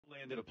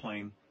Landed a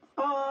plane?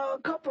 A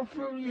couple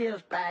few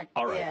years back.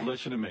 All right, yeah.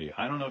 Listen to me.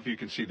 I don't know if you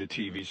can see the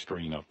TV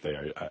screen up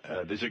there.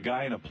 There's a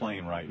guy in a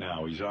plane right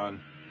now. He's on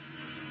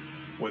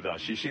with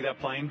us. You see that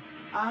plane?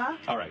 Uh-huh.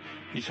 All right.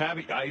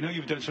 I know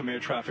you've done some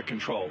air traffic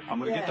control. I'm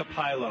going to get the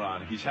pilot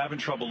on. He's having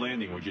trouble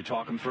landing. Would you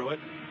talk him through it?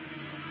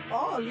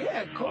 Oh,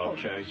 yeah, of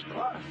course. Okay. Of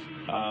course.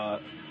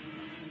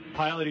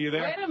 Pilot, are you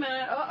there? Wait a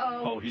minute.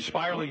 Uh-oh. Oh, he's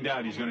spiraling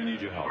down. He's going to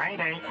need your help.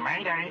 Mayday,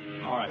 mayday.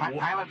 All right.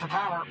 Pilot to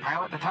tower,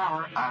 pilot to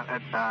tower.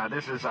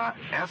 This is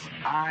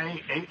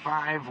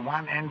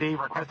SI-851ND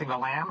requesting to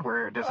land.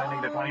 We're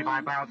descending to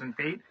 25,000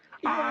 feet.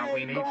 Yeah,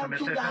 We need some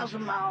assistance.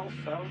 2,000 miles,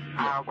 so.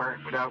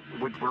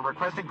 We're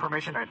requesting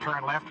permission to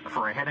turn left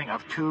for a heading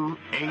of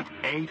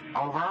 288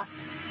 over.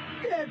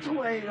 Yeah,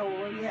 280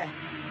 over, yeah.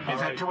 Is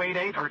that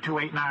 288 or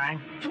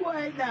 289?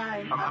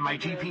 289. My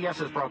GPS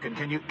is broken.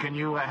 Can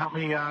you help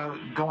me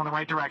go in the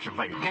right direction,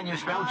 please? Can you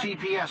spell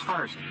GPS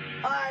first?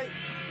 All right.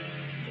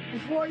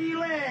 Before you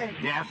land.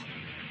 Yes.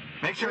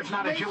 Make sure it's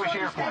not a Jewish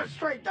airport. Stay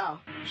straight, though.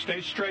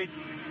 Stay straight.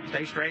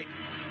 Stay straight.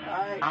 All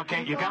right.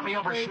 Okay, you got me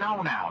over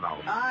snow now, though.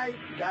 All right,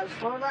 gotta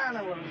slow down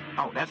a little.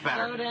 Oh, that's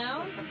better. Slow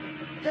down.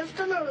 Just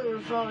a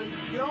little, so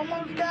you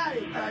almost got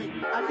it.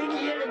 I think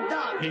he hit a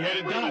duck. He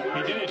hit a duck.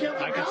 He did.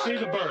 I could see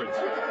the birds.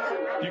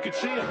 You could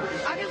see him.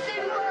 I can see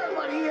the bird,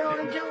 but he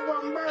only killed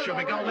one bird. Should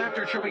we go left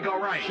or should we go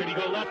right? Should he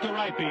go left or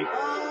right, Pete?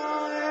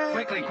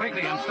 Quickly.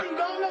 He's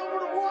going over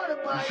the water,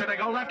 but... Should I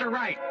go left or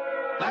right?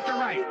 Left or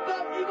right? You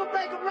can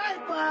make it right,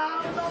 but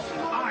I don't know if you're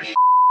going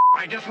Oh,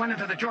 I just went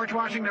into the George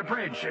Washington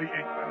Bridge. Should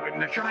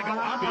I go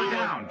up or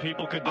down?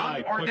 People could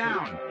die Up or quickly.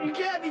 down? You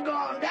can't be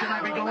going down. Should I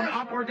be going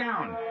up or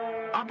down?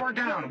 Up or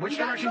down? Which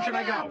direction should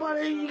I go?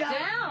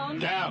 Down.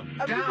 Down.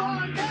 If you're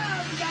going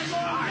down, you gotta go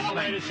up.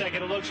 Wait a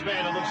second. It looks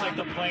bad. It looks like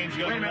the plane's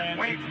going to land.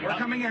 Wait, we're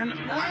coming in.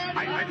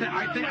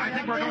 I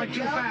think we're going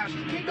too fast.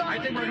 I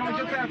think we're going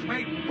too fast.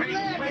 Wait.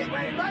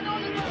 Right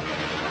on the road.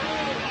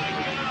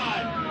 Oh,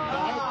 my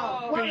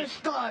God. What a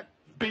stunt.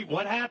 Pete,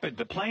 what happened?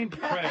 The plane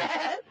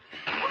crashed.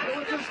 It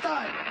was a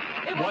stunt.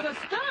 It was a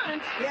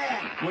stunt.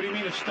 Yeah. What do you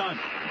mean a stunt?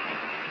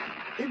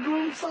 He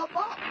blew himself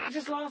up. I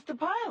just lost the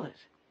pilot.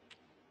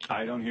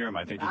 I don't hear him.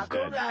 I think he's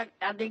dead.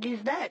 I think he's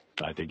dead.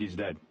 I think he's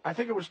dead. I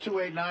think it was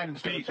 289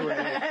 instead of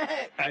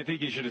 288. I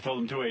think you should have told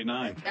him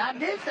 289. I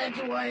did say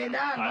 289.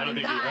 I don't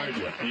think he heard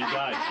you. He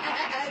died.